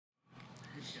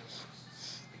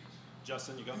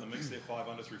Justin, you got in the mix there, 5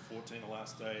 under through 14 the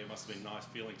last day. It must have been a nice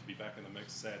feeling to be back in the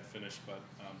mix. Sad finish, but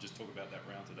just talk about that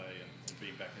round today and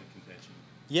being back in contention.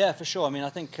 Yeah, for sure. I mean, I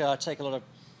think I take a lot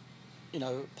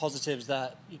of positives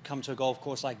that you come to a golf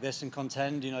course like this and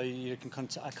contend. You can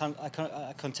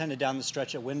I contended down the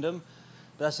stretch at Wyndham,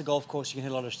 but that's a golf course you can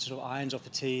hit a lot of sort of irons off the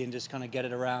tee and just kind of get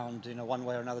it around, one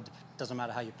way or another. Doesn't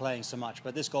matter how you're playing so much.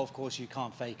 But this golf course, you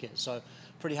can't fake it. So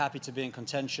pretty happy to be in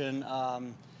contention.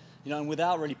 And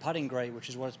without really putting great, which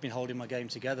is what's been holding my game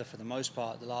together for the most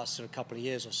part the last sort of couple of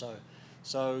years or so.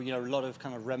 So, a lot of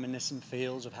kind of reminiscent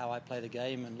feels of how I play the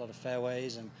game and a lot of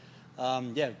fairways and,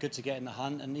 good to get in the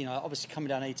hunt. And, obviously coming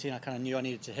down 18, I kind of knew I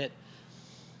needed to hit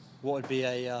what would be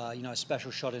a special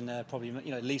shot in there, probably,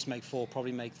 at least make 4,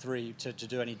 probably make 3 to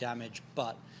do any damage.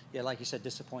 But, yeah, like you said,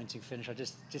 disappointing finish. I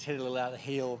just hit it a little out of the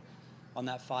heel on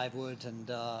that 5-wood. And,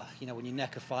 when you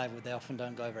neck a 5-wood, they often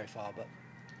don't go very far. But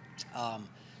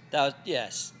that was,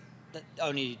 yes, the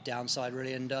only downside,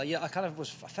 really. And, I felt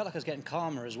like I was getting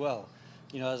calmer as well.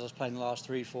 As I was playing the last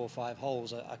 3, 4, 5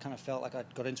 holes, I kind of felt like I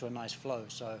got into a nice flow.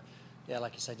 So, yeah,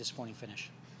 like you say, disappointing finish.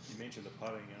 You mentioned the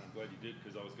putting, and I'm glad you did,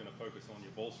 because I was going to focus on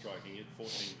your ball striking. You had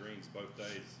 14 greens both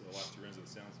days, the last 2 rounds of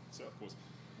the South course.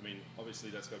 I mean, obviously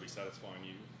that's got to be satisfying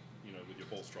you, with your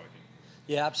ball striking.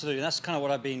 Yeah, absolutely. And that's kind of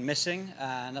what I've been missing,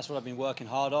 and that's what I've been working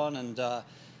hard on. And,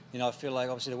 I feel like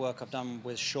obviously the work I've done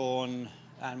with Sean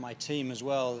and my team as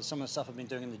well, some of the stuff I've been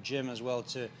doing in the gym as well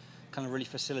to kind of really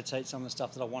facilitate some of the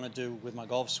stuff that I want to do with my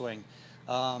golf swing.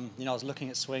 I was looking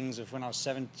at swings of when I was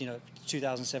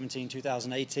 2017,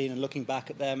 2018, and looking back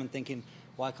at them and thinking,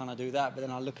 why can't I do that? But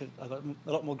then I got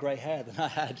a lot more grey hair than I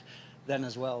had then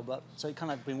as well. But so I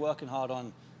kind of been working hard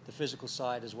on the physical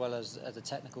side as well as the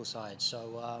technical side.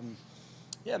 So,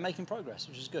 making progress,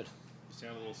 which is good. You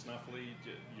sound a little snuffly.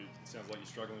 It sounds like you're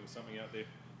struggling with something out there.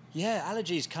 Yeah,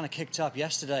 allergies kind of kicked up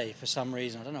yesterday for some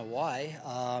reason. I don't know why.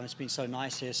 It's been so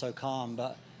nice here, so calm.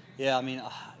 But, yeah, I mean,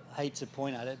 I hate to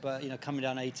point at it, but, coming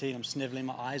down 18, I'm sniveling,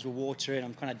 my eyes were watering.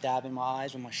 I'm kind of dabbing my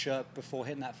eyes with my shirt before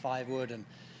hitting that 5-wood. And,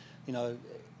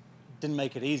 didn't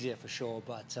make it easier for sure.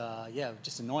 But,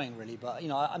 just annoying, really. But,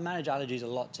 I manage allergies a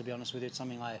lot, to be honest with you. It's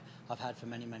something I've had for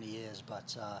many, many years.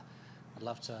 But I'd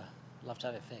love to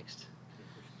have it fixed.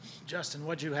 Justin,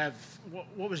 what'd you have?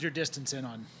 What was your distance in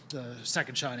on the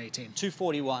second shot in 18?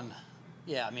 241.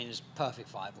 Yeah, I mean, it's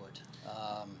perfect 5-wood.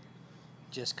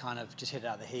 Just hit it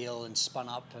out the heel and spun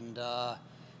up, and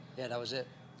that was it.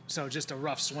 So just a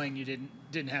rough swing. You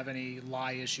didn't have any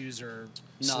lie issues or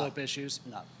slope issues?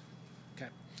 No. Okay.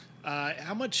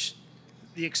 How much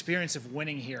the experience of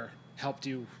winning here helped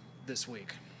you this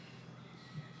week?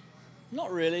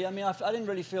 Not really. I mean, I didn't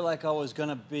really feel like I was going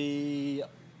to be...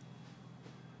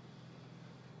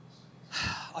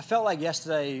 I felt like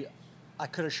yesterday I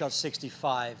could have shot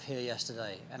 65 here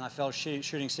yesterday, and I felt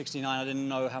shooting 69. I didn't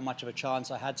know how much of a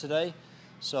chance I had today.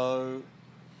 So,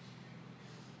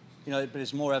 but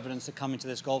it's more evidence that coming to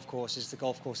this golf course is the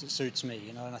golf course that suits me,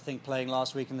 and I think playing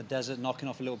last week in the desert, knocking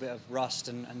off a little bit of rust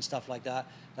and stuff like that,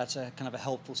 that's a kind of a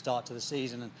helpful start to the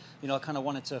season. And, I kind of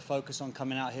wanted to focus on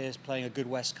coming out here, playing a good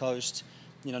West Coast,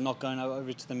 not going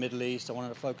over to the Middle East. I wanted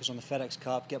to focus on the FedEx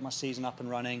Cup, get my season up and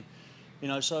running.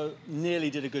 So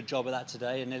nearly did a good job of that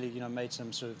today, and nearly, made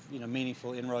some sort of,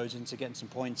 meaningful inroads into getting some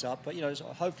points up. But,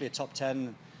 hopefully a top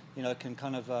 10, can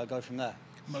kind of go from there.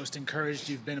 Most encouraged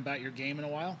you've been about your game in a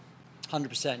while?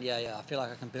 100%, yeah. I feel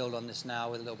like I can build on this now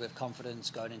with a little bit of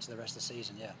confidence going into the rest of the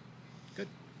season, yeah. Good.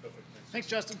 Perfect. Thanks,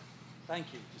 Justin.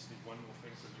 Thank you. Just need one more